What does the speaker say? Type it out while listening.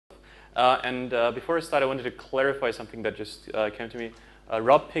Before I start, I wanted to clarify something that just came to me.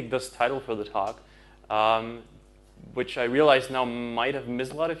 Rob picked this title for the talk, which I realize now might have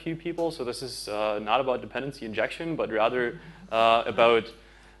misled a few people. So this is not about dependency injection, but rather about,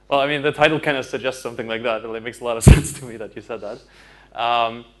 well, I mean, the title kind of suggests something like that. It makes a lot of sense to me that you said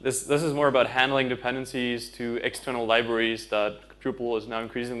that. This is more about handling dependencies to external libraries that Drupal is now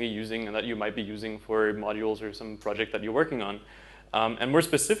increasingly using and that you might be using for modules or some project that you're working on. And more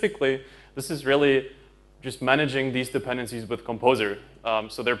specifically, this is really just managing these dependencies with Composer.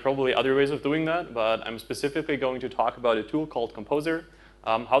 So there are probably other ways of doing that, but I'm specifically going to talk about a tool called Composer,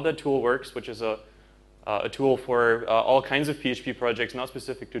 how that tool works, which is a tool for all kinds of PHP projects, not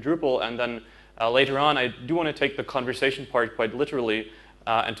specific to Drupal. And then later on, I do want to take the conversation part quite literally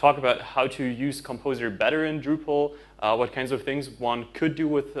and talk about how to use Composer better in Drupal, what kinds of things one could do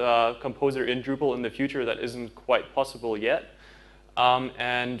with Composer in Drupal in the future that isn't quite possible yet,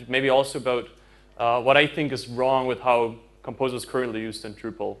 and maybe also about what I think is wrong with how Composer is currently used in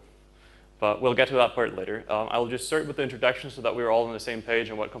Drupal. But we'll get to that part later. I'll just start with the introduction so that we're all on the same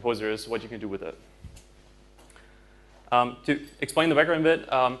page on what Composer is, what you can do with it. To explain the background a bit,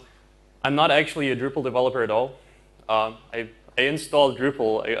 I'm not actually a Drupal developer at all. I installed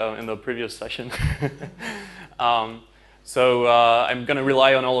Drupal in the previous session. So I'm going to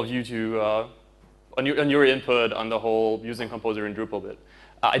rely on all of you to, on your input on the whole using Composer in Drupal bit.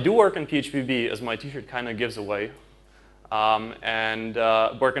 I do work on PHP, as my t-shirt kind of gives away, and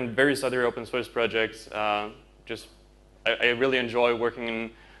work on various other open source projects. I really enjoy working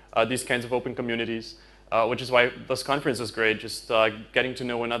in these kinds of open communities, which is why this conference is great, just getting to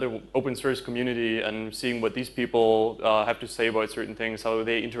know another open source community and seeing what these people have to say about certain things, how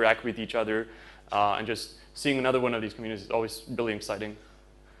they interact with each other, and just seeing another one of these communities is always really exciting.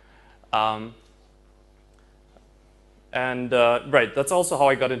 Right, that's also how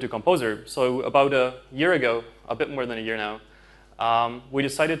I got into Composer. So about a year ago, a bit more than a year now, we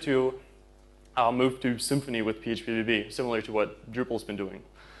decided to move to Symfony with PHP, similar to what Drupal's been doing.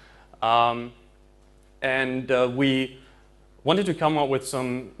 We wanted to come up with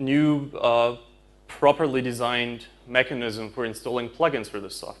some new, properly designed mechanism for installing plugins for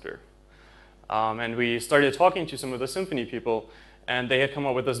this software. And we started talking to some of the Symfony people, and they had come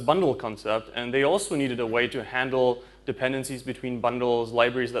up with this bundle concept, and they also needed a way to handle dependencies between bundles,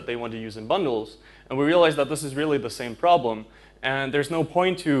 libraries that they want to use in bundles. And we realized that this is really the same problem, and there's no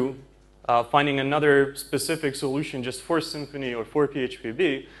point to finding another specific solution just for Symfony or for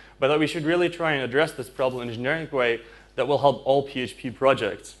PHP, but that we should really try and address this problem in a generic way that will help all PHP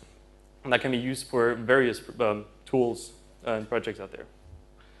projects, and that can be used for various tools and projects out there.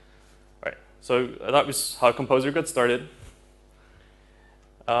 All right, so that was how Composer got started.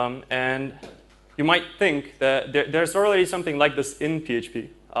 And you might think that there's already something like this in PHP.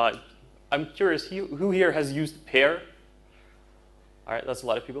 I'm curious, who here has used pair? All right, that's a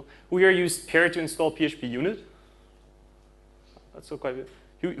lot of people. Who here used pair to install PHP unit? That's so quite a bit.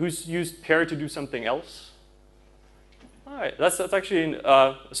 Who's used pair to do something else? All right, that's actually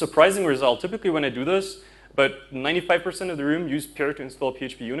a surprising result. Typically when I do this, about 95% of the room use pair to install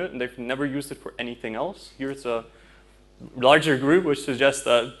PHP unit, and they've never used it for anything else. Here it's a larger group, which suggests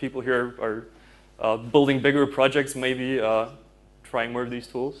that people here are building bigger projects, maybe trying more of these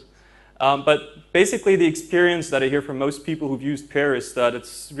tools. But basically, the experience that I hear from most people who've used pair is that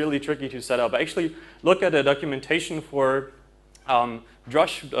it's really tricky to set up. I actually looked at the documentation for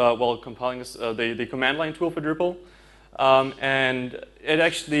Drush while compiling this, the command line tool for Drupal. And it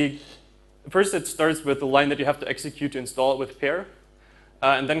actually, first it starts with the line that you have to execute to install it with pair.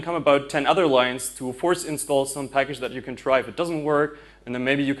 And then come about 10 other lines to force install some package that you can try. If it doesn't work, and then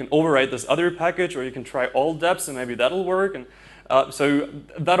maybe you can overwrite this other package, or you can try all deps, and maybe that'll work. And so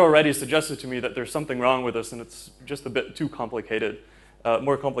that already suggested to me that there's something wrong with this, and it's just a bit too complicated,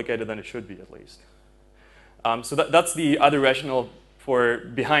 more complicated than it should be, at least. So that's the other rationale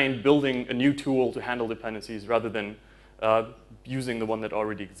behind building a new tool to handle dependencies rather than using the one that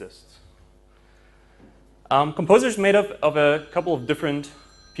already exists. Composer is made up of a couple of different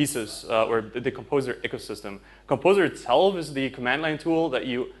pieces, or the Composer ecosystem. Composer itself is the command line tool that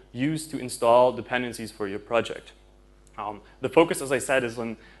you use to install dependencies for your project. The focus, as I said, is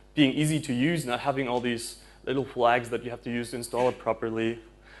on being easy to use, not having all these little flags that you have to use to install it properly.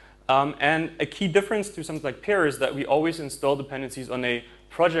 And a key difference to something like pair is that we always install dependencies on a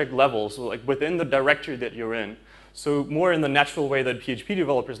project level, so like within the directory that you're in. So more in the natural way that PHP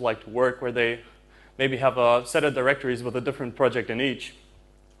developers like to work, where they maybe have a set of directories with a different project in each,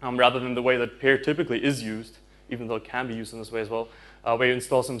 rather than the way that pair typically is used, even though it can be used in this way as well, where you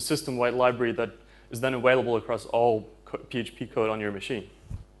install some system-wide library that is then available across all PHP code on your machine.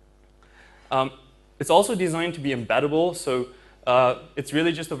 It's also designed to be embeddable, so it's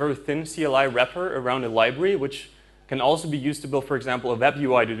really just a very thin CLI wrapper around a library, which can also be used to build, for example, a web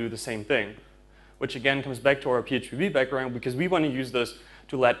UI to do the same thing, which again comes back to our PHP background, because we want to use this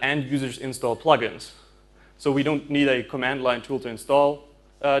to let end users install plugins. So we don't need a command line tool to install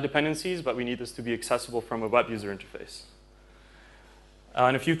dependencies, but we need this to be accessible from a web user interface.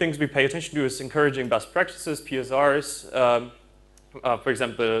 And a few things we pay attention to is encouraging best practices, PSRs, for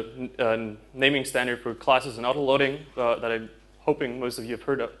example, the naming standard for classes and autoloading that I'm hoping most of you have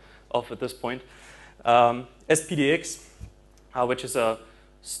heard of at this point. SPDX, which is a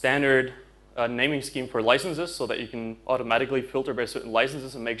standard naming scheme for licenses, so that you can automatically filter by certain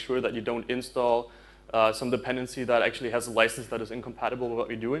licenses and make sure that you don't install some dependency that actually has a license that is incompatible with what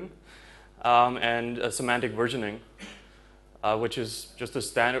you're doing. And semantic versioning, which is just a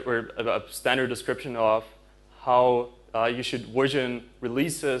standard description of how you should version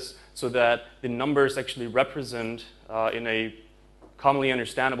releases so that the numbers actually represent in a commonly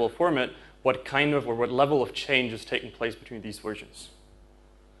understandable format what kind of or what level of change is taking place between these versions.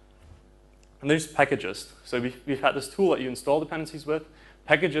 And there's packages. So we've had this tool that you install dependencies with.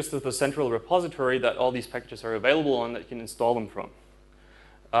 Packages is the central repository that all these packages are available on that you can install them from.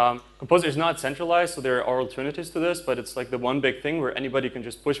 Composer is not centralized, so there are alternatives to this, but it's like the one big thing where anybody can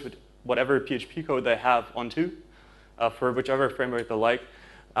just push with whatever PHP code they have onto for whichever framework they like.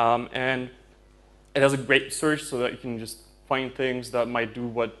 And it has a great search so that you can just find things that might do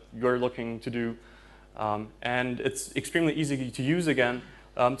what you're looking to do. And it's extremely easy to use again.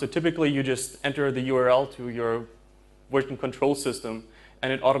 So typically you just enter the URL to your version control system,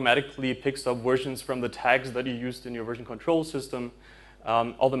 and it automatically picks up versions from the tags that you used in your version control system.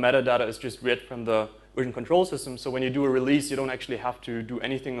 All the metadata is just read from the version control system, so when you do a release, you don't actually have to do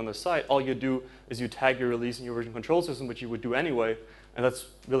anything on the site. All you do is you tag your release in your version control system, which you would do anyway, and that's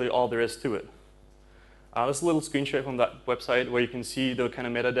really all there is to it. There's a little screenshot from that website where you can see the kind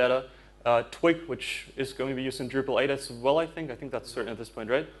of metadata. Twig, which is going to be used in Drupal 8 as well, I think. I think that's certain at this point,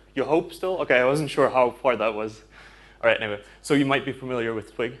 right? You hope still? Okay, I wasn't sure how far that was. All right, anyway, so you might be familiar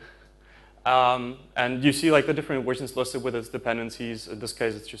with Twig. And you see like the different versions listed with its dependencies. In this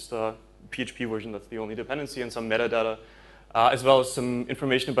case, it's just a PHP version that's the only dependency, and some metadata, as well as some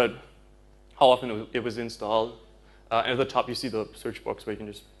information about how often it was installed. And at the top, you see the search box where you can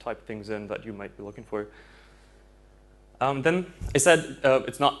just type things in that you might be looking for. Then I said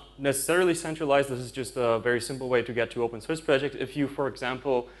it's not necessarily centralized. This is just a very simple way to get to open source projects. If you, for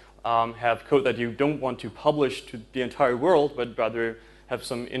example, have code that you don't want to publish to the entire world, but rather have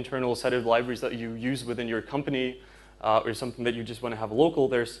some internal set of libraries that you use within your company, or something that you just want to have local,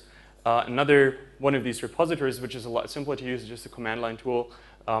 there's another one of these repositories, which is a lot simpler to use, just a command line tool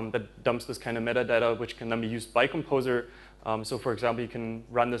that dumps this kind of metadata, which can then be used by Composer. So for example, you can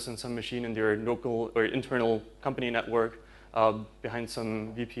run this on some machine in your local or internal company network behind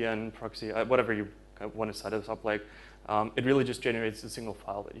some VPN proxy, whatever you want to set this up like. It really just generates a single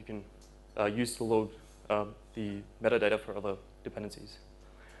file that you can use to load the metadata for other dependencies.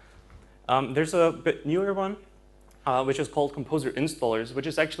 There's a bit newer one, which is called Composer Installers, which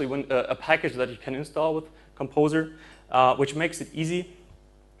is actually a package that you can install with Composer, which makes it easy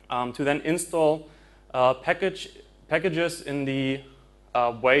to then install packages in the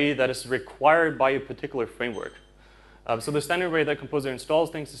way that is required by a particular framework. So the standard way that Composer installs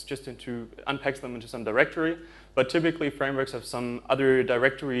things is just unpacks them into some directory, but typically frameworks have some other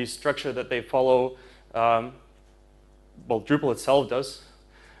directory structure that they follow. Well, Drupal itself does.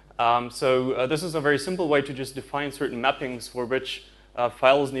 So this is a very simple way to just define certain mappings for which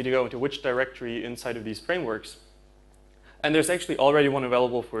files need to go into which directory inside of these frameworks. And there's actually already one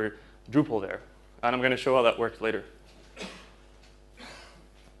available for Drupal there. And I'm going to show how that works later.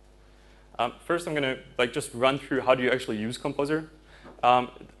 First, I'm going to just run through how do you actually use Composer.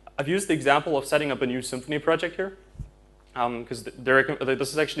 I've used the example of setting up a new Symfony project here, because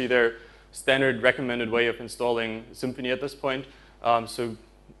this is actually their standard recommended way of installing Symfony at this point. So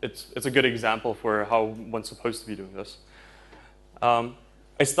it's a good example for how one's supposed to be doing this.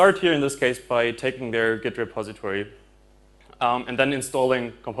 I start here in this case by taking their Git repository and then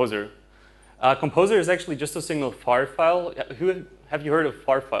installing Composer. Composer is actually just a single FAR file. Have you heard of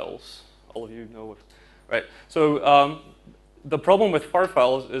FAR files? All of you know, right? So the problem with FAR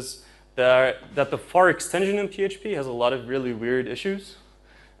files is that the FAR extension in PHP has a lot of really weird issues.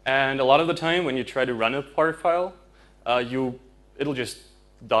 And a lot of the time when you try to run a FAR file, it'll just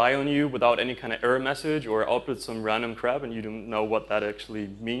die on you without any kind of error message or output some random crap, and you don't know what that actually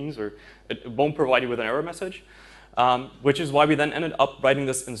means, or it won't provide you with an error message, which is why we then ended up writing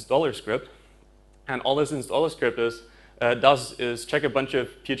this installer script. And all this installer script is does is check a bunch of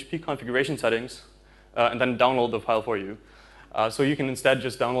PHP configuration settings and then download the file for you. So you can instead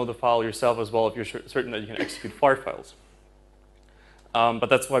just download the file yourself as well if you're certain that you can execute FAR files. But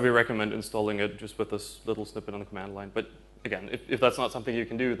that's why we recommend installing it just with this little snippet on the command line. But again, if that's not something you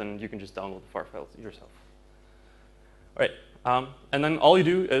can do, then you can just download the FAR files yourself. All right. And then all you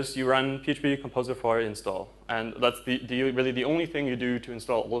do is you run php composer FAR install. And that's really the only thing you do to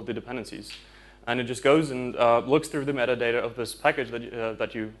install all of the dependencies. And it just goes and looks through the metadata of this package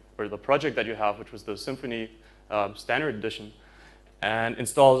or the project that you have, which was the Symfony standard edition, and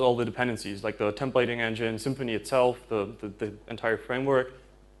installs all the dependencies, like the templating engine, Symfony itself, the entire framework,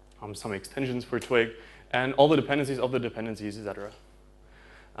 some extensions for Twig, and all the dependencies of the dependencies, etc.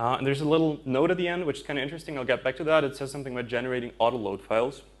 And there's a little note at the end, which is kind of interesting. I'll get back to that. It says something about generating autoload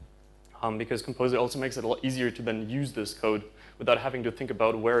files, because Composer also makes it a lot easier to then use this code without having to think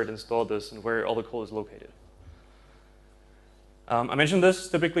about where it installed this and where all the code is located. I mentioned this.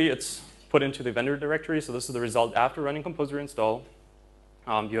 Typically, it's put into the vendor directory. So this is the result after running Composer install.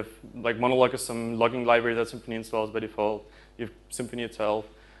 You have like Monolog is some logging library that Symfony installs by default. You have Symfony itself,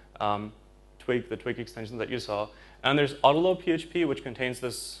 Twig, the Twig extension that you saw. And there's autoload PHP, which contains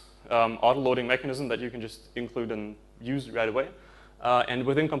this autoloading mechanism that you can just include and use right away. And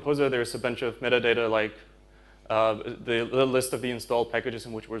within Composer, there's a bunch of metadata like the list of the installed packages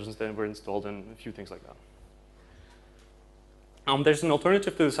and which versions they were installed and a few things like that. There's an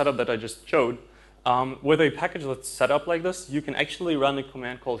alternative to the setup that I just showed. With a package that's set up like this, you can actually run a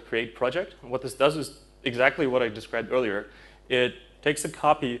command called create project. And what this does is exactly what I described earlier. It takes a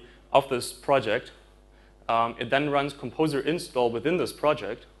copy of this project. It then runs Composer install within this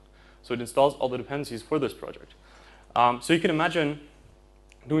project. So it installs all the dependencies for this project. So you can imagine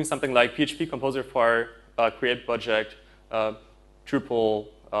doing something like PHP Composer FAR create project, Drupal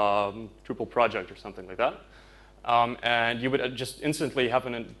project or something like that. And you would just instantly have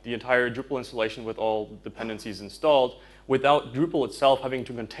the entire Drupal installation with all dependencies installed without Drupal itself having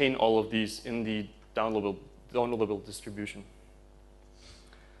to contain all of these in the downloadable distribution.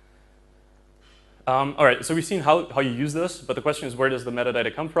 All right, so we've seen how you use this, but the question is where does the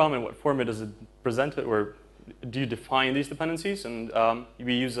metadata come from and what format does it present it, or do you define these dependencies? And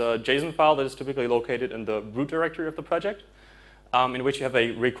we use a JSON file that is typically located in the root directory of the project, in which you have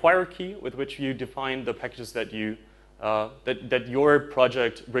a require key with which you define the packages that that your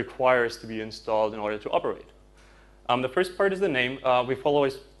project requires to be installed in order to operate. The first part is the name. We follow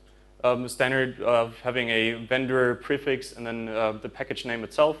a standard of having a vendor prefix and then the package name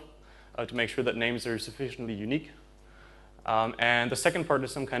itself to make sure that names are sufficiently unique. And the second part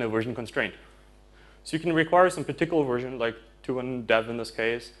is some kind of version constraint. So you can require some particular version, like 2.1 dev in this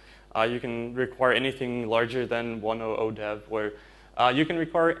case. You can require anything larger than 1.0 dev, where you can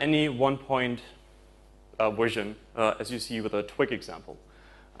require any 1 version, as you see with a Twig example,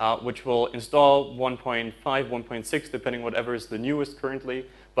 which will install 1.5, 1.6, depending whatever is the newest currently,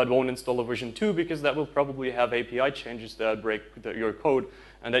 but won't install a version 2 because that will probably have API changes that break your code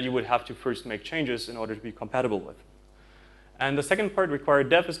and that you would have to first make changes in order to be compatible with. And the second part, require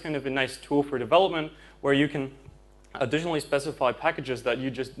dev, is kind of a nice tool for development where you can additionally specify packages that you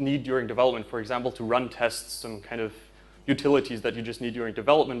just need during development, for example, to run tests, some kind of utilities that you just need during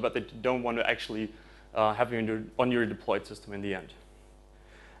development, but that you don't want to actually have on your deployed system in the end.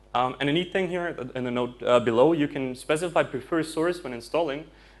 And a neat thing here in the note below, you can specify preferred source when installing,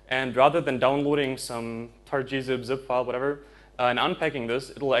 and rather than downloading some tar gzip, zip file, whatever, and unpacking this,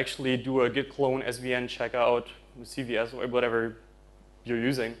 it'll actually do a git clone, svn checkout, CVS, or whatever you're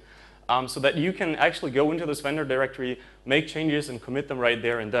using, so that you can actually go into this vendor directory, make changes, and commit them right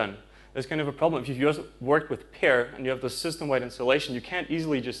there and then. There's kind of a problem. If you've just worked with pair and you have the system-wide installation, you can't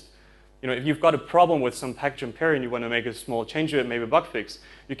easily just, if you've got a problem with some package in pair and you want to make a small change to it, maybe a bug fix,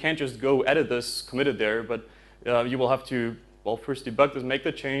 you can't just go edit this, commit it there, but you will have to, well, first debug this, make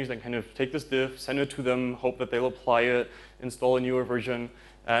the change, then kind of take this diff, send it to them, hope that they'll apply it, install a newer version.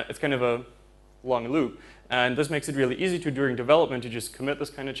 It's kind of a long loop. And this makes it really easy to, during development, to just commit this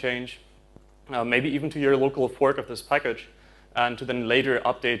kind of change, maybe even to your local fork of this package, and to then later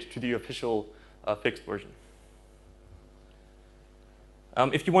update to the official fixed version.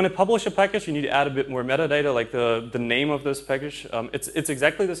 If you want to publish a package, you need to add a bit more metadata, like the name of this package. It's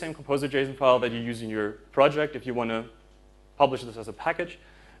exactly the same Composer JSON file that you use in your project. If you want to publish this as a package,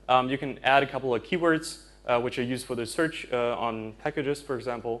 you can add a couple of keywords, which are used for the search on packages, for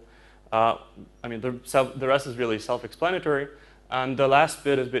example. I mean, the rest is really self-explanatory. And the last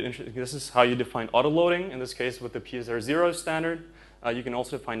bit is a bit interesting. This is how you define autoloading, in this case with the PSR0 standard. You can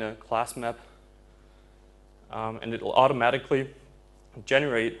also find a class map, and it will automatically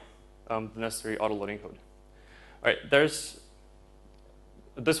generate the necessary autoloading code. All right, this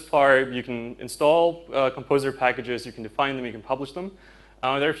far, you can install Composer packages, you can define them, you can publish them.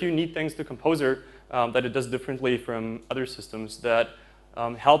 There are a few neat things to Composer that it does differently from other systems that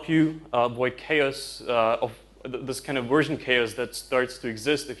help you avoid chaos of this kind of version chaos that starts to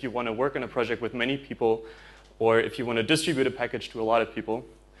exist if you want to work on a project with many people or if you want to distribute a package to a lot of people.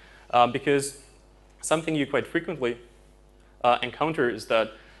 Because something you quite frequently encounter is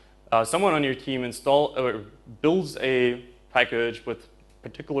that someone on your team builds a package with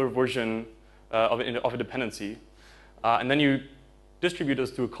particular version of a dependency, and then you distribute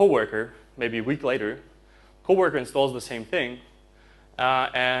this to a coworker, maybe a week later. Coworker installs the same thing,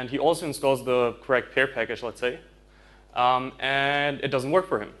 and he also installs the correct pair package, let's say, and it doesn't work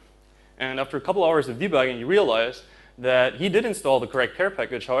for him. And after a couple hours of debugging, you realize that he did install the correct pair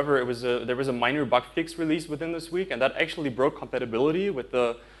package. However, there was a minor bug fix released within this week, and that actually broke compatibility with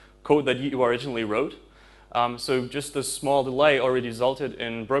the code that you originally wrote. So just this small delay already resulted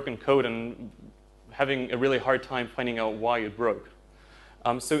in broken code and having a really hard time finding out why it broke.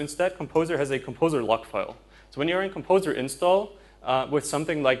 So instead, Composer has a Composer log file. So when you're in Composer install, with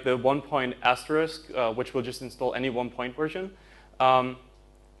something like the 1.*, which will just install any 1 version,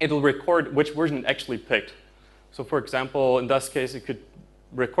 it'll record which version it actually picked. So for example, in this case, it could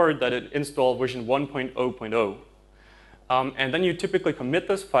record that it installed version 1.0.0. And then you typically commit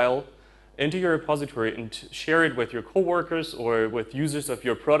this file into your repository and share it with your coworkers or with users of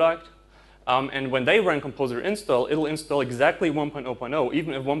your product. And when they run Composer install, it'll install exactly 1.0.0,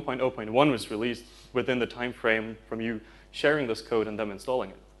 even if 1.0.1 was released within the time frame from you sharing this code and them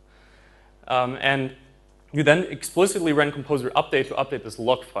installing it. And you then explicitly run Composer update to update this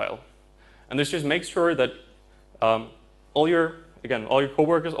log file. And this just makes sure that all your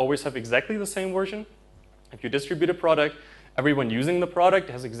coworkers always have exactly the same version. If you distribute a product, everyone using the product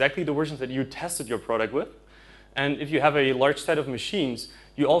has exactly the versions that you tested your product with. And if you have a large set of machines,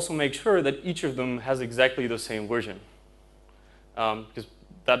 you also make sure that each of them has exactly the same version. Because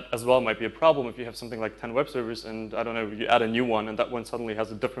that as well might be a problem if you have something like 10 web servers and, I don't know, you add a new one and that one suddenly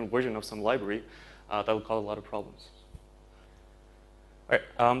has a different version of some library. That'll cause a lot of problems. All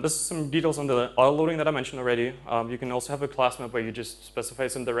right, this is some details on the auto-loading that I mentioned already. You can also have a class map where you just specify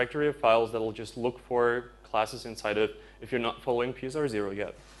some directory of files that will just look for classes inside it if you're not following PSR0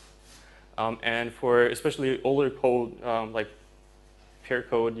 yet. And for especially older code, like pair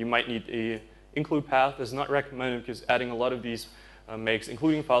code, you might need a include path. It's not recommended because adding a lot of these makes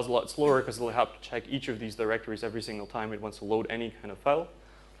including files a lot slower because it'll have to check each of these directories every single time it wants to load any kind of file.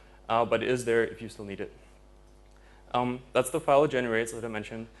 But it is there if you still need it. That's the file it generates that I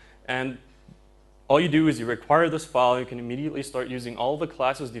mentioned. And all you do is you require this file. You can immediately start using all of the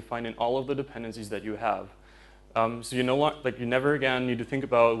classes defined in all of the dependencies that you have. So you you never again need to think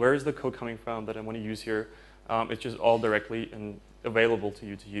about where is the code coming from that I want to use here. It's just all directly and available to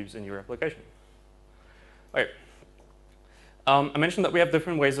you to use in your application. All right. I mentioned that we have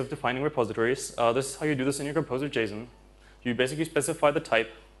different ways of defining repositories. This is how you do this in your Composer JSON. You basically specify the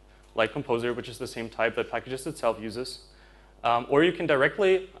type, like Composer, which is the same type that packages itself uses. Or you can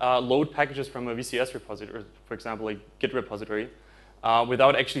directly load packages from a VCS repository, for example, a Git repository,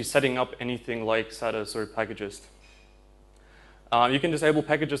 without actually setting up anything like status or packages. You can disable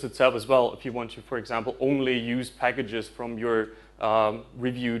packages itself as well if you want to, for example, only use packages from your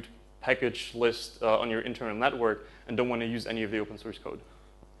reviewed package list on your internal network and don't want to use any of the open source code.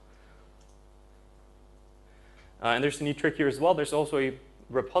 And there's a neat trick here as well. There's also a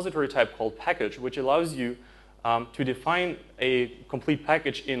repository type called package, which allows you to define a complete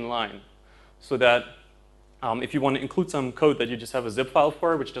package in line so that if you want to include some code that you just have a zip file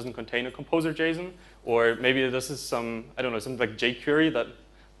for, which doesn't contain a Composer JSON, or maybe this is some, I don't know, something like jQuery that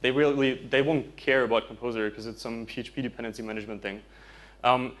they won't care about Composer because it's some PHP dependency management thing,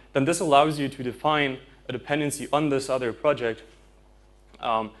 then this allows you to define a dependency on this other project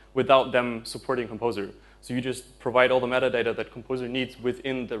without them supporting Composer. So you just provide all the metadata that Composer needs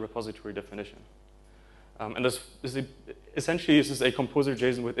within the repository definition. And this is essentially this is a Composer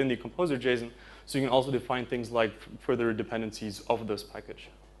JSON within the Composer JSON, so you can also define things like further dependencies of this package.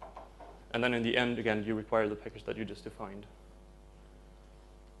 And then in the end, again, you require the package that you just defined.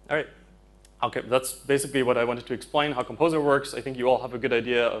 All right. Okay, that's basically what I wanted to explain, how Composer works. I think you all have a good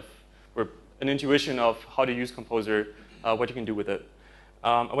idea of, or an intuition of how to use Composer, what you can do with it.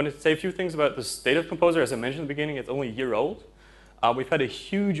 I wanted to say a few things about the state of Composer. As I mentioned at the beginning, it's only a year old. We've had a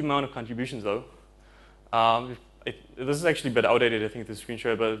huge amount of contributions, though. This is actually a bit outdated, I think, the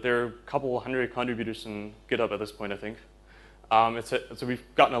screenshot, but there are a couple hundred contributors in GitHub at this point, I think. So we've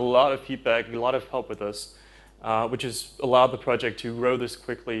gotten a lot of feedback, a lot of help with this. which has allowed the project to grow this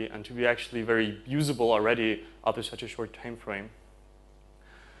quickly and to be actually very usable already after such a short time frame.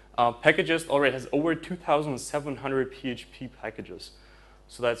 Packages already has over 2,700 PHP packages.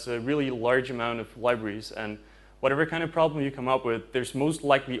 So that's a really large amount of libraries. And whatever kind of problem you come up with, there's most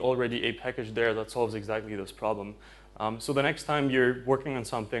likely already a package there that solves exactly this problem. So the next time you're working on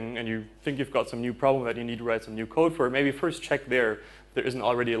something and you think you've got some new problem that you need to write some new code for, maybe first check there if there isn't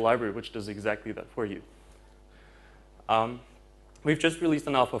already a library which does exactly that for you. We've just released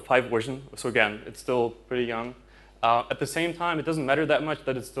an Alpha 5 version, so again, it's still pretty young. At the same time, it doesn't matter that much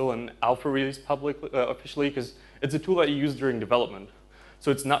that it's still an alpha release officially, because it's a tool that you use during development. So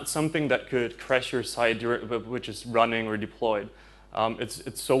it's not something that could crash your site which is running or deployed.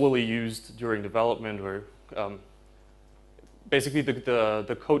 It's solely used during development, or basically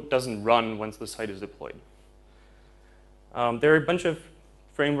the code doesn't run once the site is deployed. There are a bunch of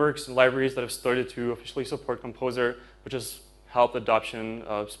frameworks and libraries that have started to officially support Composer, which has helped adoption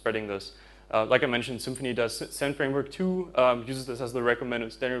of spreading this. Like I mentioned, Symfony does. Zen Framework 2 uses this as the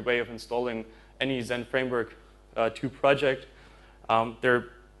recommended standard way of installing any Zen Framework 2 project. There are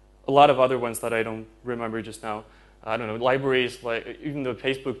a lot of other ones that I don't remember just now. I don't know, libraries, like even the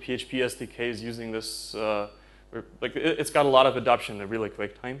Facebook PHP SDK is using this. Like it's got a lot of adoption in a really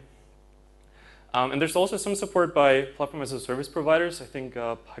quick time. And there's also some support by platform as a service providers. I think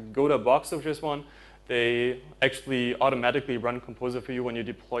Pagoda Box is just one. They actually automatically run Composer for you when you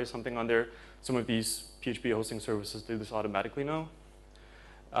deploy something on there. Some of these PHP hosting services do this automatically now.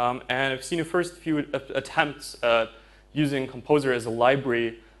 And I've seen the first few attempts at using Composer as a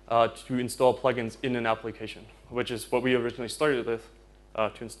library to install plugins in an application, which is what we originally started with,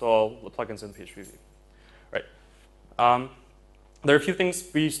 to install the plugins in PHP. Right. There are a few things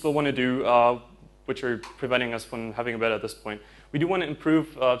we still want to do which are preventing us from having a beta at this point. We do want to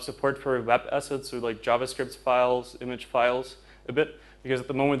improve support for web assets, so like JavaScript files, image files a bit, because at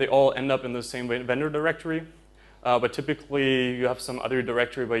the moment they all end up in the same vendor directory. But typically you have some other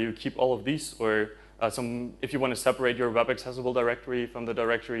directory where you keep all of these, or if you want to separate your web accessible directory from the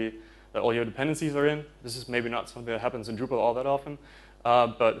directory that all your dependencies are in. This is maybe not something that happens in Drupal all that often,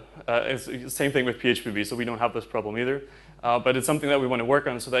 but it's the same thing with PHP, so we don't have this problem either. But it's something that we want to work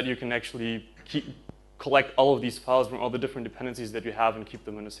on so that you can actually collect all of these files from all the different dependencies that you have and keep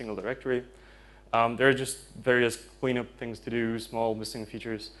them in a single directory. There are just various cleanup things to do, small missing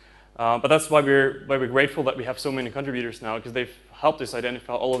features. But that's why we're grateful that we have so many contributors now, because they've helped us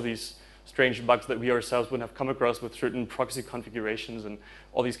identify all of these strange bugs that we ourselves wouldn't have come across with certain proxy configurations and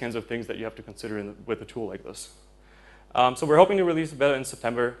all these kinds of things that you have to consider with a tool like this. So we're hoping to release a beta in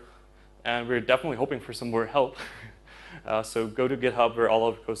September, and we're definitely hoping for some more help. So go to GitHub where all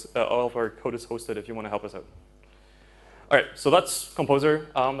of our code is hosted if you want to help us out. All right, so that's Composer.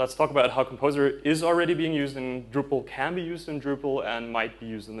 Let's talk about how Composer is already being used in Drupal, can be used in Drupal, and might be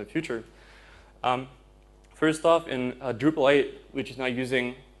used in the future. First off, in Drupal 8, which is now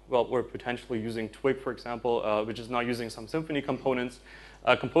using, well, we're potentially using Twig, for example, which is now using some Symfony components,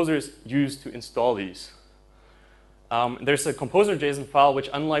 Composer is used to install these. There's a Composer.json file, which,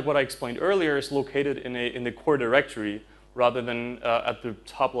 unlike what I explained earlier, is located in the core directory rather than at the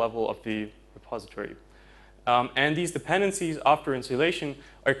top level of the repository. And these dependencies, after installation,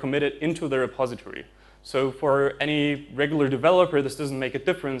 are committed into the repository. So for any regular developer, this doesn't make a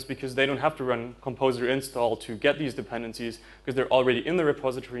difference because they don't have to run Composer install to get these dependencies because they're already in the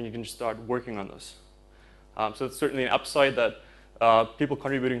repository and you can just start working on this. So it's certainly an upside that people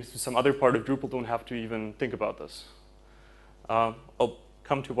contributing to some other part of Drupal don't have to even think about this. I'll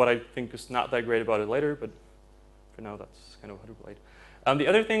come to what I think is not that great about it later, but for now, that's kind of how Drupal 8. The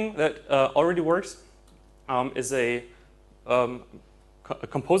other thing that already works is a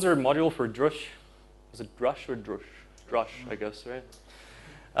Composer module for Drush. Is it Drush or Drush? Drush, I guess, right?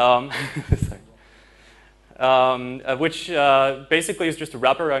 Which basically is just a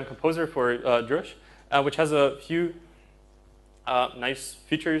wrapper on Composer for Drush, which has a few nice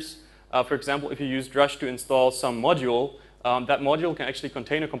features. For example, if you use Drush to install some module, that module can actually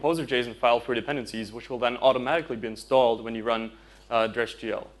contain a Composer.json file for dependencies, which will then automatically be installed when you run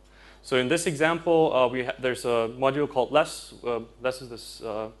Drush.gl. So in this example, there's a module called less. Less is this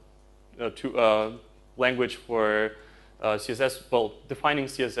language for CSS, well, defining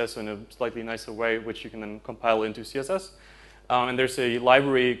CSS in a slightly nicer way, which you can then compile into CSS. And there's a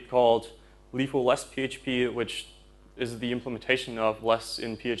library called LeFO-less.php, which is the implementation of less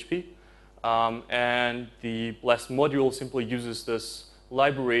in PHP. And the less module simply uses this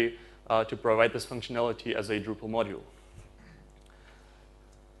library to provide this functionality as a Drupal module.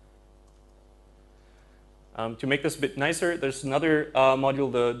 To make this a bit nicer, there's another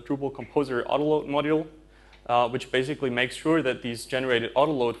module, the Drupal Composer Autoload module, which basically makes sure that these generated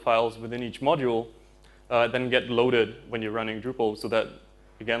autoload files within each module then get loaded when you're running Drupal, so that,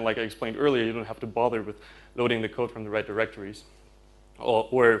 again, like I explained earlier, you don't have to bother with loading the code from the right directories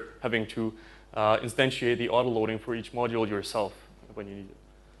or having to instantiate the autoloading for each module yourself when you need it.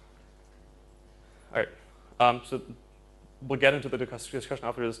 All right, so we'll get into the discussion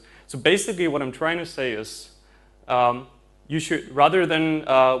after this. So basically what I'm trying to say is you should, rather than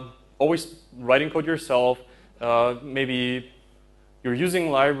always writing code yourself, maybe you're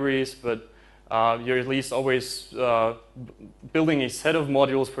using libraries, but you're at least always building a set of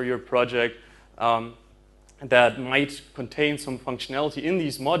modules for your project that might contain some functionality in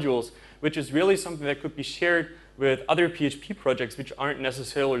these modules, which is really something that could be shared with other PHP projects which aren't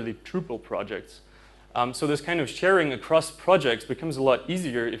necessarily Drupal projects. So this kind of sharing across projects becomes a lot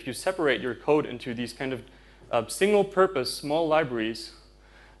easier if you separate your code into these kind of single-purpose small libraries,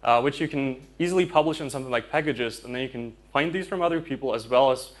 which you can easily publish in something like packages, and then you can find these from other people as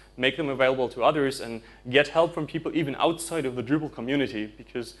well as make them available to others and get help from people even outside of the Drupal community,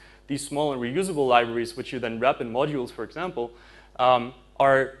 because these small and reusable libraries, which you then wrap in modules, for example,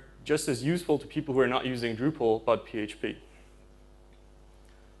 are just as useful to people who are not using Drupal but PHP.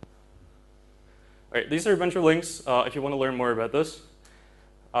 All right, these are a bunch of links if you want to learn more about this.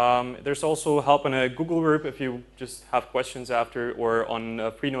 There's also help in a Google group if you just have questions after, or on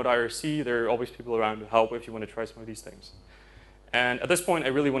Freenode IRC, there are always people around to help if you want to try some of these things. And at this point, I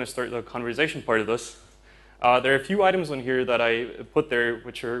really want to start the conversation part of this. There are a few items on here that I put there,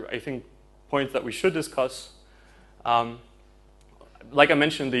 which are, I think, points that we should discuss. Like I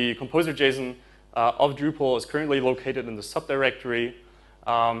mentioned, the composer.json of Drupal is currently located in the subdirectory,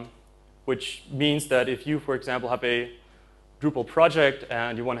 which means that if you, for example, have a Drupal project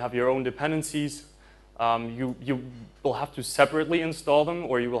and you want to have your own dependencies, you will have to separately install them,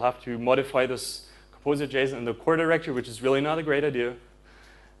 or you will have to modify this composer.json in the core directory, which is really not a great idea.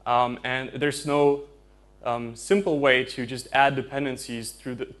 And there's no simple way to just add dependencies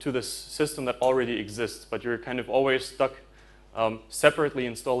to this system that already exists, but you're kind of always stuck separately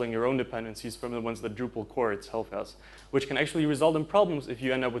installing your own dependencies from the ones that Drupal core itself has, which can actually result in problems if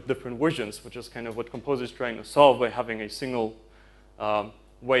you end up with different versions, which is kind of what Composer is trying to solve by having a single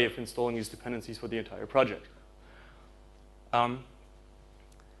way of installing these dependencies for the entire project.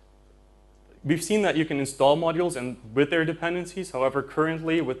 We've seen that you can install modules and with their dependencies. However,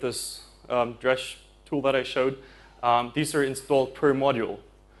 currently with this Drush tool that I showed, these are installed per module.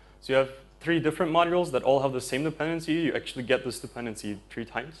 So you have 3 different modules that all have the same dependency. You actually get this dependency 3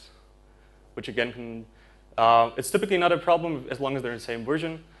 times, which again can, it's typically not a problem as long as they're in the same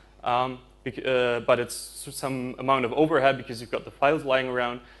version, but it's some amount of overhead because you've got the files lying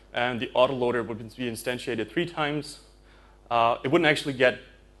around, and the autoloader would be instantiated 3 times. It wouldn't actually get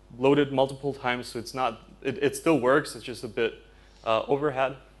loaded multiple times, so it's not, it still works, it's just a bit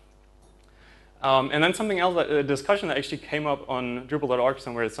overhead. And then something else, a discussion that actually came up on Drupal.org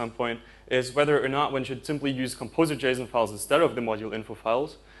somewhere at some point is whether or not one should simply use composer.json files instead of the module info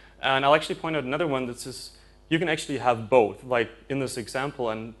files. And I'll actually point out another one that says you can actually have both, like in this example,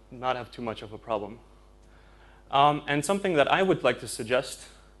 and not have too much of a problem. And something that I would like to suggest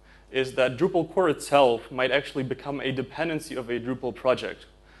is that Drupal core itself might actually become a dependency of a Drupal project,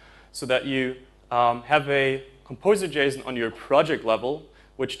 so that you have a composer.json on your project level,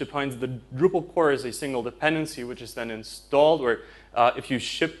 which defines the Drupal core as a single dependency, which is then installed, or if you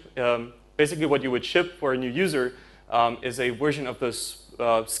ship, basically what you would ship for a new user is a version of this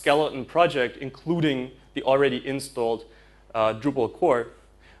skeleton project, including the already installed Drupal core.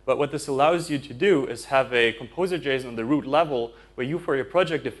 But what this allows you to do is have a composer.json on the root level, where you, for your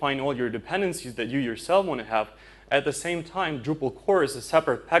project, define all your dependencies that you yourself want to have. At the same time, Drupal core is a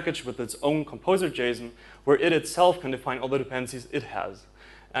separate package with its own composer.json, where it itself can define all the dependencies it has.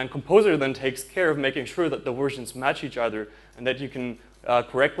 And Composer then takes care of making sure that the versions match each other and that you can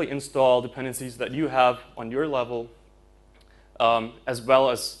correctly install dependencies that you have on your level, as well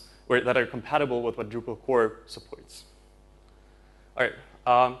as that are compatible with what Drupal core supports. All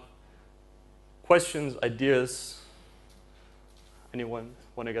right. Questions, ideas? Anyone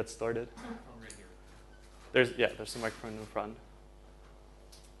want to get started? Right here. There's a microphone in front.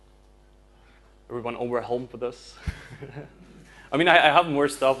 Everyone overwhelmed with this? I mean, I have more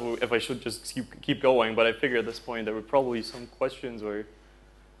stuff if I should just keep going, but I figure at this point there were probably some questions or...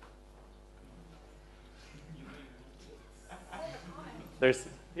 There's,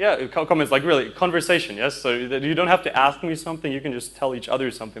 yeah, comments like really, conversation, yes? So that you don't have to ask me something, you can just tell each other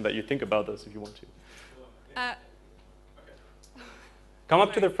something that you think about this if you want to. Come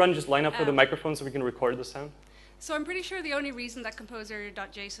up to the front, just line up with the microphone so we can record the sound. So I'm pretty sure the only reason that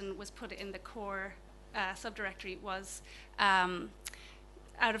composer.json was put in the core subdirectory was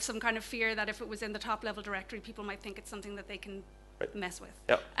out of some kind of fear that if it was in the top level directory, people might think it's something that they can mess with.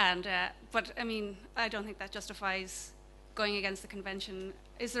 Yep. And but I mean, I don't think that justifies going against the convention.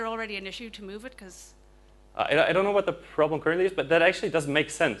 Is there already an issue to move it? Because I don't know what the problem currently is, but that actually does make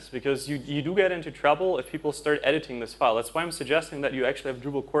sense, because you do get into trouble if people start editing this file. That's why I'm suggesting that you actually have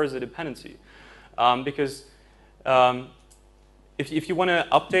Drupal core as a dependency. Because if you want to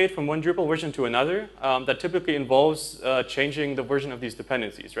update from one Drupal version to another, that typically involves changing the version of these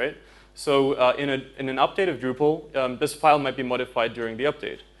dependencies, right? So in an update of Drupal, this file might be modified during the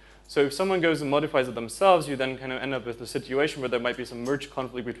update. So if someone goes and modifies it themselves, you then kind of end up with a situation where there might be some merge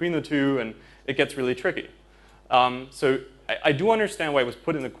conflict between the two, and it gets really tricky. So I do understand why it was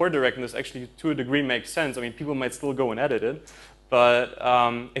put in the core direct, and this actually, to a degree, makes sense. I mean, people might still go and edit it. But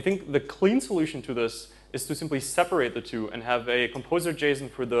I think the clean solution to this is to simply separate the two and have a composer JSON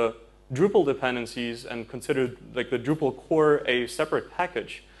for the Drupal dependencies and consider like the Drupal core a separate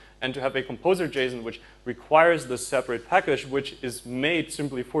package, and to have a composer JSON which requires this separate package, which is made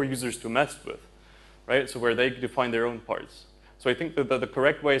simply for users to mess with, right? So where they define their own parts. So I think that the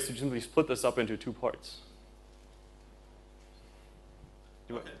correct way is to simply split this up into two parts.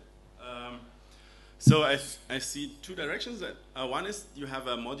 Okay. So I see two directions. That one is you have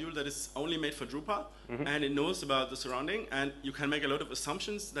a module that is only made for Drupal, and it knows about the surrounding, and you can make a lot of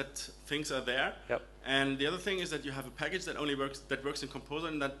assumptions that things are there. Yep. And the other thing is that you have a package that only works in Composer,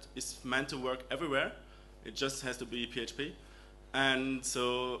 and that is meant to work everywhere. It just has to be PHP. And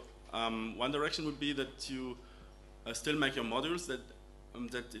so one direction would be that you still make your modules that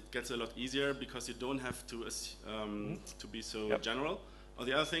it gets a lot easier because you don't have to be so general. Or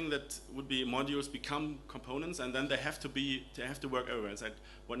the other thing that would be modules become components, and then they have to work everywhere. It's like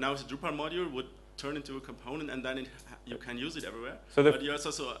what now is a Drupal module would turn into a component, and then you can use it everywhere. So but you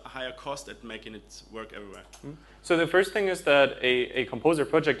also a higher cost at making it work everywhere. So the first thing is that a composer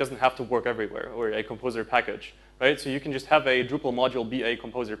project doesn't have to work everywhere, or a composer package, right? So you can just have a Drupal module be a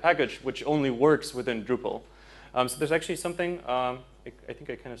composer package, which only works within Drupal. So there's actually something, I think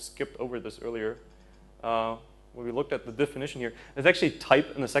I kind of skipped over this earlier. When we looked at the definition here, there's actually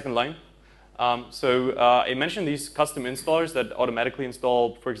type in the second line. I mentioned these custom installers that automatically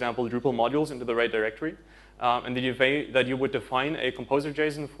install, for example, Drupal modules into the right directory. And that you would define a composer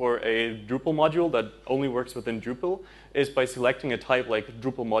JSON for a Drupal module that only works within Drupal is by selecting a type like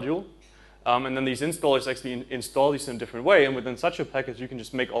Drupal module. And then these installers actually install these in a different way. And within such a package, you can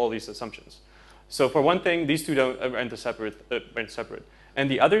just make all these assumptions. So for one thing, these two aren't separate.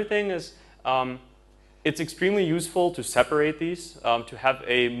 And the other thing is, it's extremely useful to separate these, to have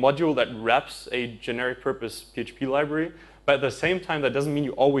a module that wraps a generic purpose PHP library. But at the same time, that doesn't mean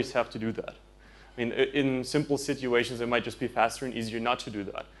you always have to do that. I mean, in simple situations, it might just be faster and easier not to do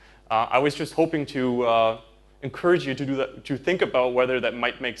that. I was just hoping to encourage you to do that, to think about whether that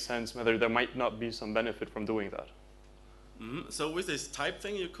might make sense, whether there might not be some benefit from doing that. So with this type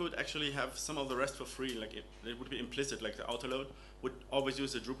thing, you could actually have some of the rest for free. Like it would be implicit, like the autoload would always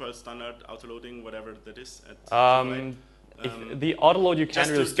use the Drupal standard autoloading, whatever that is. The autoload you can't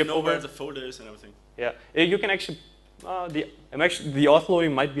really skip know over. Where the folder is and everything. Yeah, you can actually. The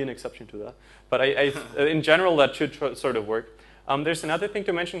autoloading might be an exception to that, but in general that should sort of work. There's another thing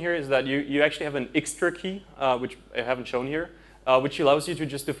to mention here is that you actually have an extra key, which I haven't shown here, which allows you to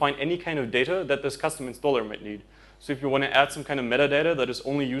just define any kind of data that this custom installer might need. So if you want to add some kind of metadata that is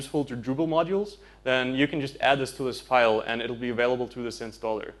only useful to Drupal modules, then you can just add this to this file, and it'll be available to this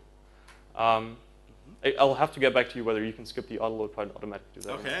installer. I'll have to get back to you whether you can skip the autoload part and automatically do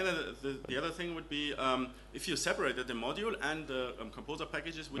that. Okay, and the other thing would be if you separated the module and the composer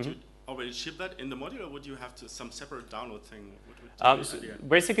packages, would you already ship that in the module, or would you have some separate download thing? So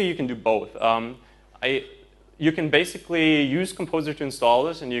basically, you can do both. You can basically use Composer to install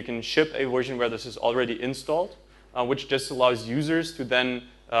this, and you can ship a version where this is already installed, which just allows users to then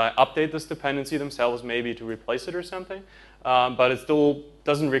update this dependency themselves, maybe to replace it or something. But it still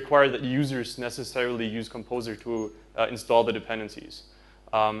doesn't require that users necessarily use Composer to install the dependencies.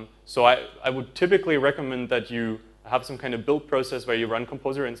 So I would typically recommend that you have some kind of build process where you run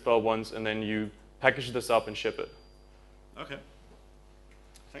Composer install once, and then you package this up and ship it. Okay.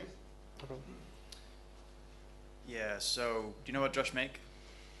 Thanks. No problem. Yeah, so do you know what Drush make?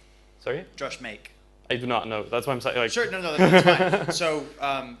 Sorry? Drush make. I do not know. That's why I'm saying. Like, Sure, no, that's fine. So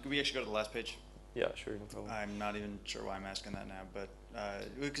can we actually go to the last page? Yeah, sure, no problem. I'm not even sure why I'm asking that now, but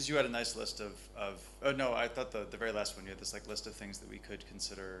because you had a nice list of oh no, I thought the very last one you had this like list of things that we could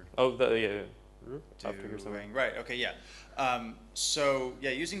consider. Oh, yeah. Right. Okay. Yeah. So yeah,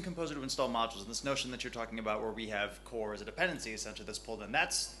 using Composer to install modules, and this notion that you're talking about, where we have core as a dependency essentially that's pulled in,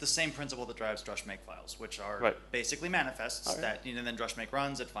 that's the same principle that drives Drush make files, which are basically manifests that then Drush make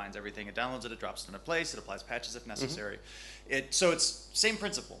runs, it finds everything, it downloads it, it drops it into place, it applies patches if necessary. So it's same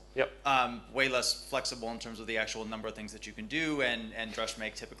principle. Yep. Way less flexible in terms of the actual number of things that you can do, and Drush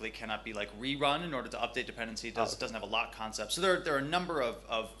make typically cannot be like rerun in order to update dependency. It doesn't have a lock concept. So there are a number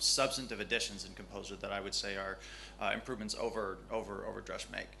of substantive additions in Composer that I would say are improvements over Drush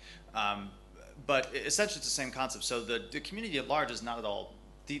make. But essentially it's the same concept. So the community at large is not at all,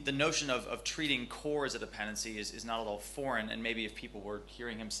 the notion of treating core as a dependency is not at all foreign, and maybe if people were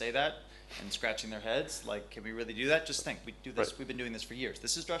hearing him say that and scratching their heads, like, can we really do that? Just think, we do this. We've been doing this for years.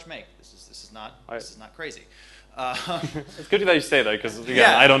 This is Drush make. This is not crazy. It's good that you say that, because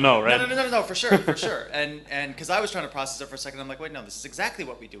I don't know, right? No, for sure. And because I was trying to process it for a second, I'm like, wait, no, this is exactly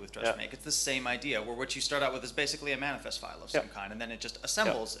what we do with Drush make. It's the same idea, where what you start out with is basically a manifest file of some kind, and then it just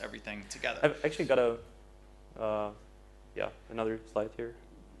assembles everything together. I've actually got another slide here.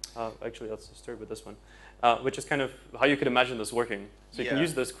 Actually, let's start with this one, which is kind of how you could imagine this working. So you can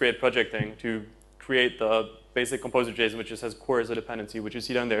use this create project thing to create the basic Composer JSON, which just has core as a dependency, which you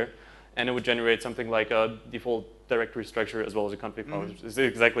see down there. And it would generate something like a default directory structure as well as a config file, which is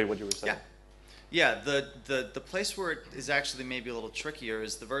exactly what you were saying. Yeah, the place where it is actually maybe a little trickier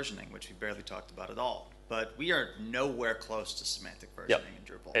is the versioning, which we barely talked about at all. But we are nowhere close to semantic versioning in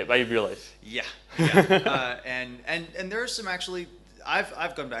Drupal. I realize. Yeah. And there are some actually,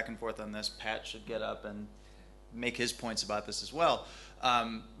 I've gone back and forth on this. Pat should get up and make his points about this as well.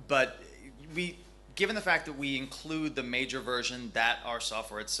 But given the fact that we include the major version that our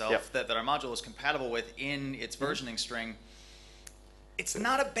software itself, that our module is compatible with in its versioning string, it's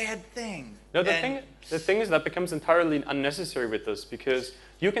not a bad thing. No, the thing is that becomes entirely unnecessary with this, because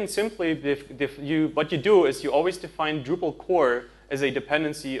you can simply, what you do is you always define Drupal core as a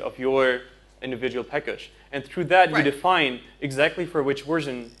dependency of your individual package. And through that, you define exactly for which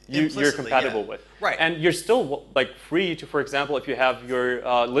version you're compatible with. Right. And you're still free to, for example, if you have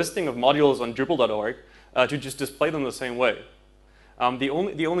your listing of modules on Drupal.org, to just display them the same way. The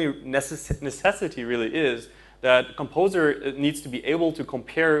only necessity really is that Composer needs to be able to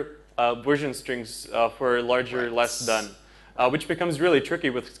compare version strings for larger, less than, which becomes really tricky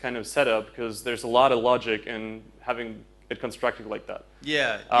with this kind of setup, because there's a lot of logic in having it constructed like that.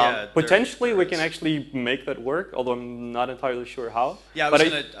 Potentially, we can actually make that work, although I'm not entirely sure how. Yeah,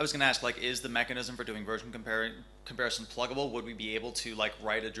 I was gonna ask, like, is the mechanism for doing version comparison pluggable? Would we be able to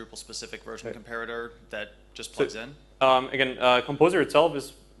write a Drupal specific version comparator that just plugs in? Again, Composer itself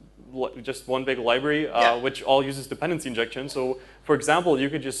is just one big library, which all uses dependency injection. So, for example, you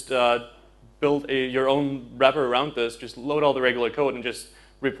could just build your own wrapper around this, just load all the regular code, and just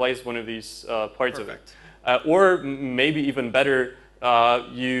replace one of these parts of it. Or maybe even better,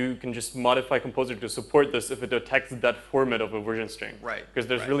 you can just modify Composer to support this if it detects that format of a version string. Right. Because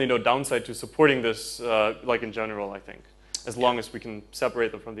there's really no downside to supporting this, like in general, I think, as long as we can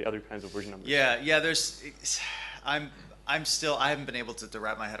separate them from the other kinds of version numbers. Yeah. I haven't been able to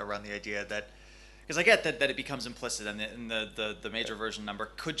wrap my head around the idea that, because I get that it becomes implicit, and the major version number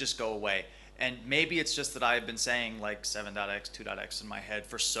could just go away. And maybe it's just that I've been saying like 7.x, 2.x in my head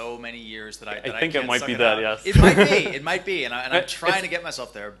for so many years that I think can't it might suck be it that, out. yes. It might be, and I'm trying to get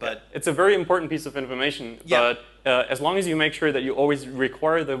myself there. But it's a very important piece of information. But as long as you make sure that you always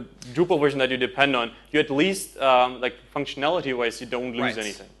require the Drupal version that you depend on, you at least, like functionality-wise, you don't lose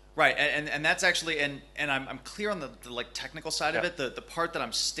anything. Right, and that's actually, and I'm clear on the like technical side of it. The part that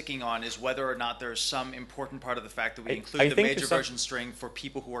I'm sticking on is whether or not there's some important part of the fact that we include the major version string for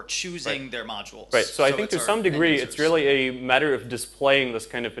people who are choosing their modules. Right, so I think to some degree it's really a matter of displaying this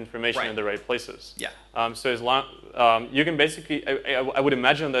kind of information in the right places. Yeah. So as long, you can basically, I would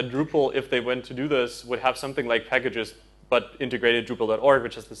imagine that Drupal, if they went to do this, would have something like packages, but integrated Drupal.org,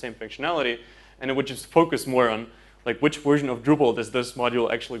 which has the same functionality, and it would just focus more on like which version of Drupal does this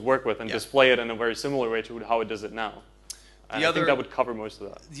module actually work with, and display it in a very similar way to how it does it now. And I think that would cover most of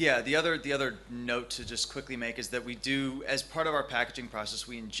that. Yeah, the other note to just quickly make is that we do, as part of our packaging process,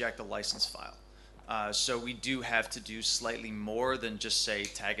 we inject a license file. So we do have to do slightly more than just say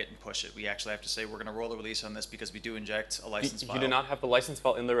tag it and push it. We actually have to say we're going to roll a release on this because we do inject a license file. You do not have the license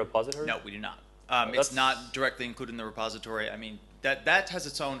file in the repository? No, we do not. It's not directly included in the repository. I mean, that has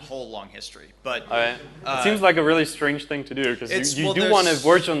its own whole long history. But it seems like a really strange thing to do, because you do want to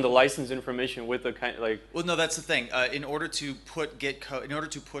version the license information with a kind like. Well, no, that's the thing. In order to put Git code, in order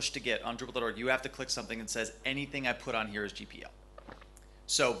to push to Git on Drupal.org, you have to click something that says anything I put on here is GPL.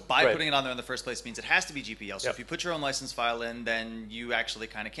 So by Right. putting it on there in the first place means it has to be GPL. So Yep. if you put your own license file in, then you actually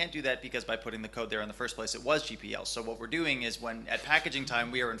kind of can't do that because by putting the code there in the first place, it was GPL. So what we're doing is when at packaging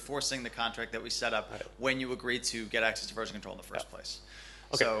time, we are enforcing the contract that we set up Right. when you agreed to get access to version control in the first place.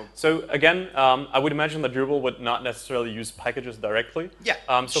 Okay. So So again, I would imagine that Drupal would not necessarily use packages directly. yeah.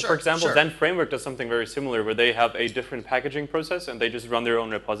 So sure, for example, sure. Zen Framework does something very similar where they have a different packaging process and they just run their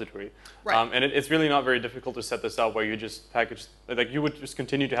own repository. Right. And it's really not very difficult to set this up where you just package, like you would just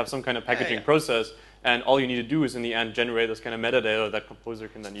continue to have some kind of packaging yeah. process, and all you need to do is in the end generate this kind of metadata that Composer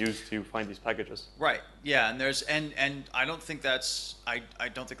can then use to find these packages. Right. Yeah, and there's and I don't think that's I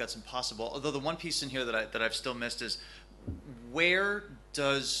don't think that's impossible. Although the one piece in here that I've still missed is where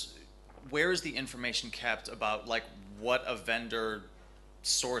is the information kept about like what a vendor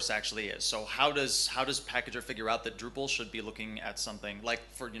source actually is? So how does Packager figure out that Drupal should be looking at something like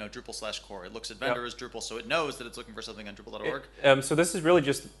for Drupal/core? It looks at vendor as Drupal, so it knows that it's looking for something on Drupal.org. So this is really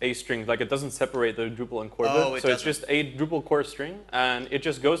just a string. Like it doesn't separate the Drupal and core Oh, bit. it So it's doesn't. just a Drupal core string, and it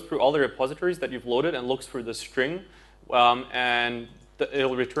just goes through all the repositories that you've loaded and looks for the string, and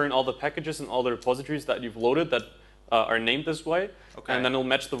it'll return all the packages and all the repositories that you've loaded that are named this way, Okay. and then it'll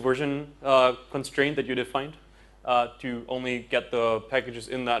match the version constraint that you defined to only get the packages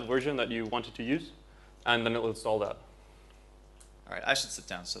in that version that you wanted to use, and then it'll install that. All right, I should sit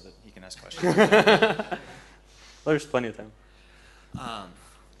down so that he can ask questions. There's plenty of time.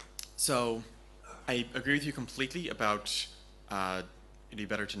 So I agree with you completely about it'd be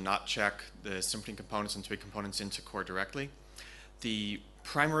better to not check the Symfony components and Twig components into core directly. The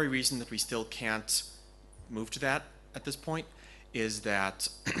primary reason that we still can't move to that at this point is that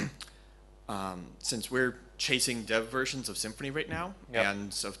since we're chasing dev versions of Symfony right now Yep.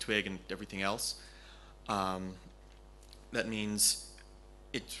 and of Twig and everything else, that means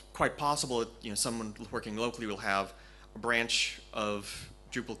it's quite possible that someone working locally will have a branch of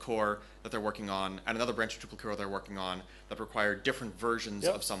Drupal core that they're working on and another branch of Drupal core they're working on that require different versions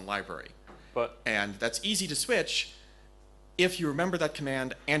Yep. of some library. But And that's easy to switch if you remember that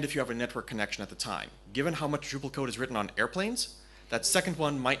command and if you have a network connection at the time. Given how much Drupal code is written on airplanes, that second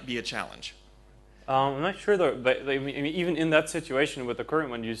one might be a challenge. I'm not sure though, but I mean, even in that situation with the current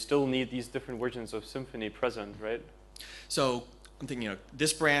one, you still need these different versions of Symfony present, right? So I'm thinking,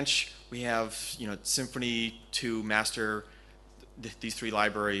 this branch, we have, Symfony to master these three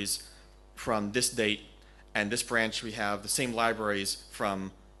libraries from this date, and this branch we have the same libraries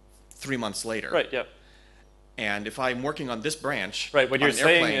from 3 months later. Right, yeah. And if I'm working on this branch, Right, what on you're an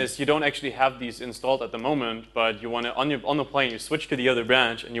saying airplane, is you don't actually have these installed at the moment, but you want to, on the plane, you switch to the other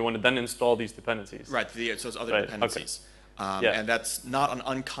branch, and you want to then install these dependencies. right, so it's other Right, okay. dependencies. Yeah. And that's not an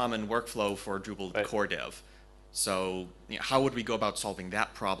uncommon workflow for Drupal Right. core dev. So how would we go about solving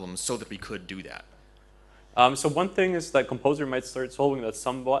that problem so that we could do that? So one thing is that Composer might start solving that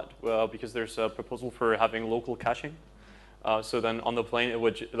somewhat, because there's a proposal for having local caching. So then on the plane, it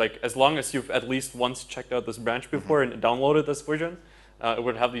would, like, as long as you've at least once checked out this branch before and downloaded this version, it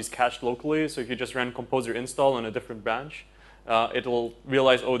would have these cached locally. So if you just ran Composer install on a different branch, it'll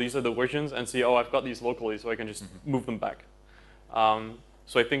realize, oh, these are the versions, and see, oh, I've got these locally, so I can just move them back.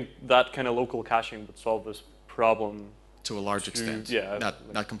 So I think that kind of local caching would solve this problem. To a large extent. yeah,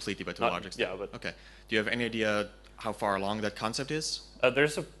 Not completely, but to a not- large extent. yeah, but- Okay. Do you have any idea how far along that concept is?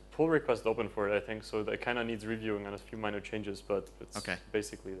 There's a pull request open for it, I think, so that kind of needs reviewing on a few minor changes, but it's Okay.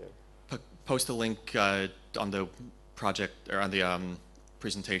 basically there. Post a link on the project or on the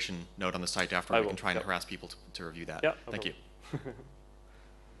presentation note on the site after. I We will, can try and yep. harass people to review that. Yeah, no Thank you.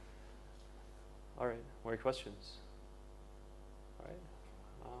 All right, more questions? All right.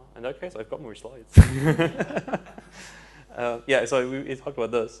 In that case, I've got more slides. Yeah, so we talked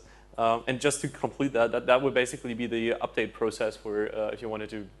about this. And just to complete that would basically be the update process for if you wanted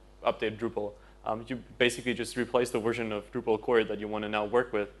to update Drupal. You basically just replace the version of Drupal core that you want to now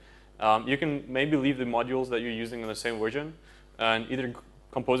work with. You can maybe leave the modules that you're using in the same version, and either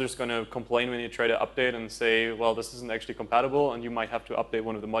Composer's going to complain when you try to update and say, well, this isn't actually compatible, and you might have to update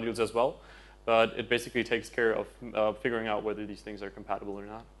one of the modules as well. But it basically takes care of figuring out whether these things are compatible or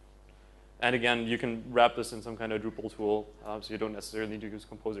not. And again, you can wrap this in some kind of Drupal tool, so you don't necessarily need to use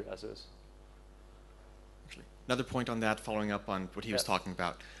Composer as is. Actually, another point on that, following up on what he was Yeah. talking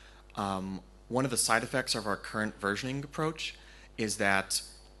about. One of the side effects of our current versioning approach is that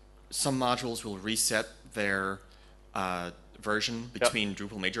some modules will reset their version between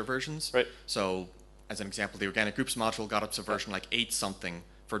Drupal major versions. Right. So, as an example, the organic groups module got up to version like 8 something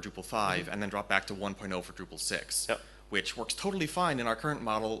for Drupal 5, and then dropped back to 1.0 for Drupal 6. Yep. Which works totally fine in our current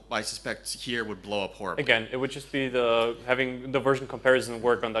model. I suspect here would blow up horribly. Again, it would just be having the version comparison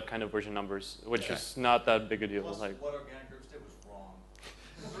work on that kind of version numbers, which Okay. is not that big a deal. Plus, Like, what organic groups did was wrong.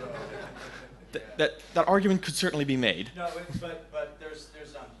 that argument could certainly be made. No, but there's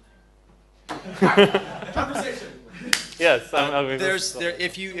Conversation. Yes.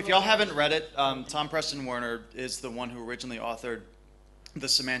 if y'all haven't read it, Tom Preston Werner is the one who originally authored the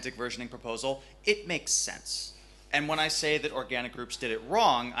semantic versioning proposal. It makes sense. And when I say that organic groups did it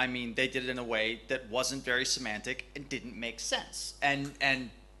wrong, I mean they did it in a way that wasn't very semantic and didn't make sense. And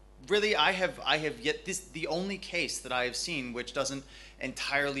really, I have yet the only case that I have seen which doesn't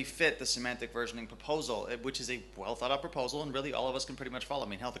entirely fit the semantic versioning proposal, which is a well thought out proposal, and really all of us can pretty much follow. I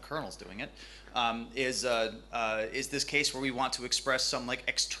mean, hell, the kernel's doing it. Is this case where we want to express some like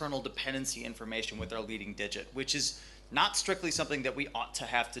external dependency information with our leading digit, which is not strictly something that we ought to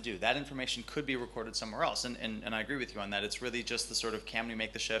have to do. That information could be recorded somewhere else, and I agree with you on that. It's really just the sort of, can we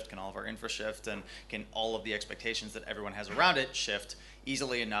make the shift, can all of our infra shift, and can all of the expectations that everyone has around it shift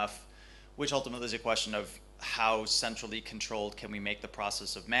easily enough, which ultimately is a question of how centrally controlled can we make the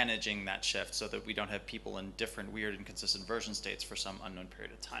process of managing that shift so that we don't have people in different weird inconsistent version states for some unknown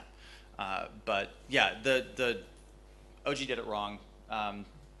period of time. But yeah, the OG did it wrong.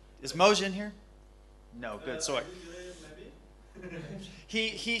 Is Moj in here? No, good. So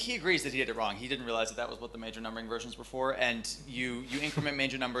he agrees that he did it wrong. He didn't realize that was what the major numbering versions were for, and you increment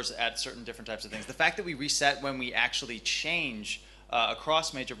major numbers at certain different types of things. The fact that we reset when we actually change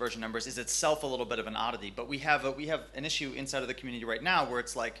across major version numbers is itself a little bit of an oddity, but we have an issue inside of the community right now where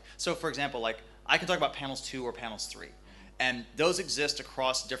it's like, so for example, like I can talk about panels 2 or panels 3, and those exist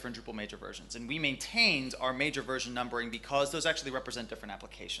across different Drupal major versions, and we maintained our major version numbering because those actually represent different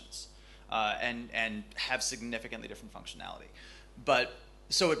applications and have significantly different functionality. But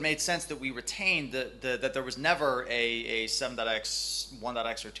so it made sense that we retained that there was never a 7.x,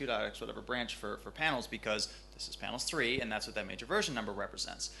 1.x, or 2.x, whatever branch for panels, because this is panels 3, and that's what that major version number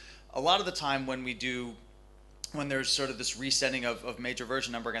represents. A lot of the time when there's sort of this resetting of major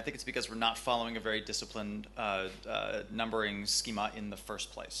version numbering, I think it's because we're not following a very disciplined numbering schema in the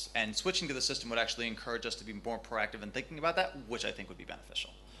first place. And switching to the system would actually encourage us to be more proactive in thinking about that, which I think would be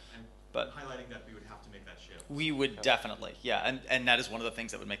beneficial. But highlighting that we would have to make that shift. We would definitely, yeah, and that is one of the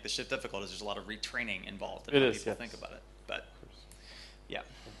things that would make the shift difficult, is there's a lot of retraining involved in how people think about it. But yeah.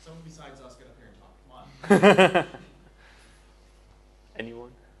 Someone besides us get up here and talk. Come on.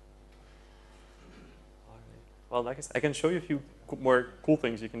 Anyone? Well, I guess I can show you a few more cool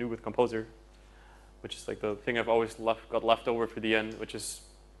things you can do with Composer, which is like the thing I've always got left over for the end, which is,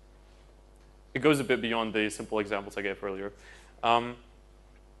 it goes a bit beyond the simple examples I gave earlier.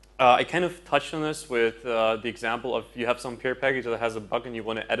 I kind of touched on this with the example of you have some peer package that has a bug and you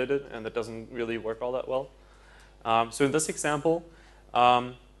want to edit it, and that doesn't really work all that well. So in this example,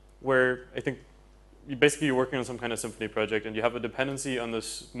 where I think you're working on some kind of Symfony project, and you have a dependency on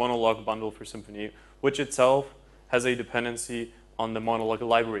this monologue bundle for Symfony, which itself has a dependency on the monologue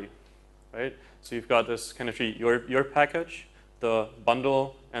library, right? So you've got this kind of tree, your package, the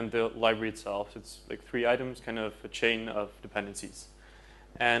bundle, and the library itself. So it's like 3 items, kind of a chain of dependencies.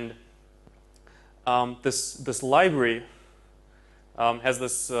 And this library has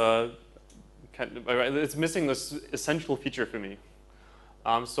this it's missing this essential feature for me.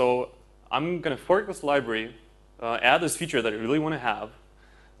 So I'm going to fork this library, add this feature that I really want to have,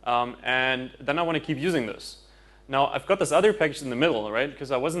 and then I want to keep using this. Now I've got this other package in the middle, right?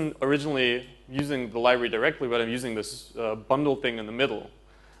 Because I wasn't originally using the library directly, but I'm using this bundle thing in the middle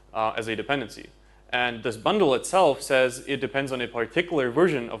as a dependency. And this bundle itself says it depends on a particular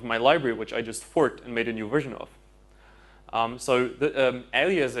version of my library, which I just forked and made a new version of. So the,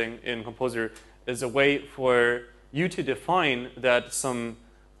 aliasing in Composer is a way for you to define that some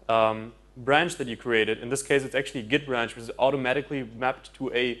branch that you created, in this case it's actually a Git branch, which is automatically mapped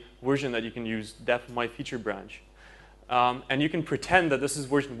to a version that you can use, def my feature branch. And you can pretend that this is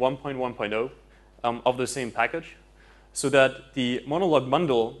version 1.1.0 of the same package, so that the monologue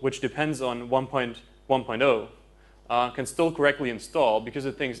bundle, which depends on 1.1.0, can still correctly install because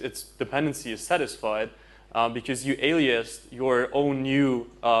it thinks its dependency is satisfied because you aliased your own new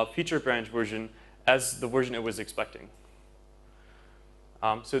feature branch version as the version it was expecting.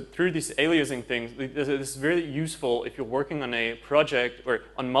 So through these aliasing things, this is very useful if you're working on a project or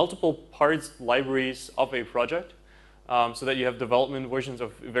on multiple parts, libraries of a project, so that you have development versions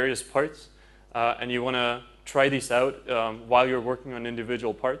of various parts, and you want to try these out while you're working on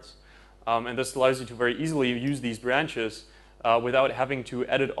individual parts. And this allows you to very easily use these branches without having to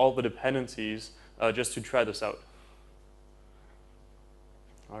edit all the dependencies just to try this out.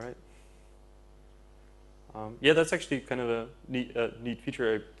 All right. Yeah, that's actually kind of a neat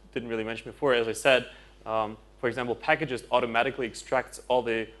feature I didn't really mention before. As I said, for example, packages automatically extracts all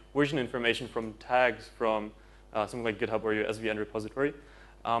the version information from tags from something like GitHub or your SVN repository.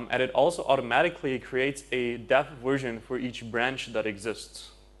 And it also automatically creates a dev version for each branch that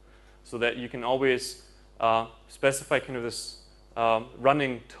exists, so that you can always specify kind of this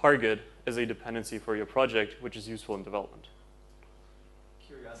running target as a dependency for your project, which is useful in development.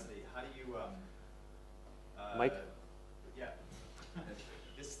 Curiosity, how do you Mike? Yeah.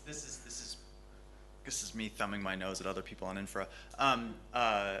 This is me thumbing my nose at other people on infra.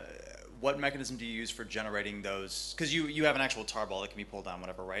 What mechanism do you use for generating those? Because you have an actual tarball that can be pulled down,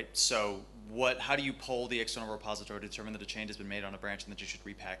 whatever, right? So how do you poll the external repository to determine that a change has been made on a branch and that you should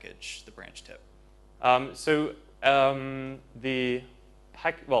repackage the branch tip?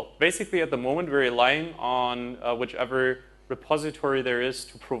 Basically at the moment we're relying on whichever repository there is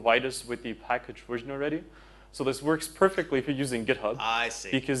to provide us with the package version already. So this works perfectly if you're using GitHub. I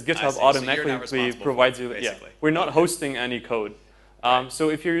see. Because GitHub So automatically provides you, basically. we're not Okay. hosting any code. So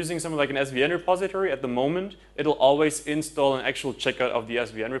if you're using something like an SVN repository, at the moment, it'll always install an actual checkout of the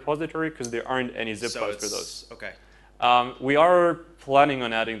SVN repository because there aren't any zip files for those. Okay. We are planning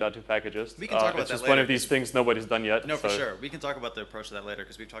on adding that to packages. We can talk about it's that just later, one of these things nobody's done yet. No, for so- sure. We can talk about the approach to that later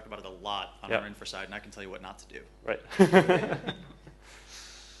because we've talked about it a lot on our infra side, and I can tell you what not to do. Right.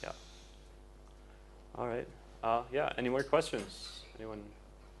 Yeah. All right. Yeah. Any more questions? Anyone?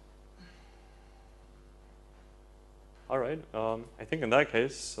 All right. I think in that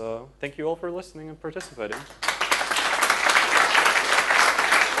case, thank you all for listening and participating.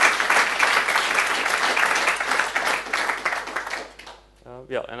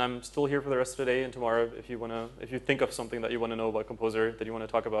 Yeah, and I'm still here for the rest of the day and tomorrow. If you think of something that you want to know about Composer, that you want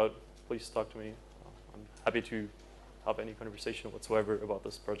to talk about, please talk to me. I'm happy to have any conversation whatsoever about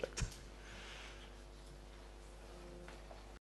this project.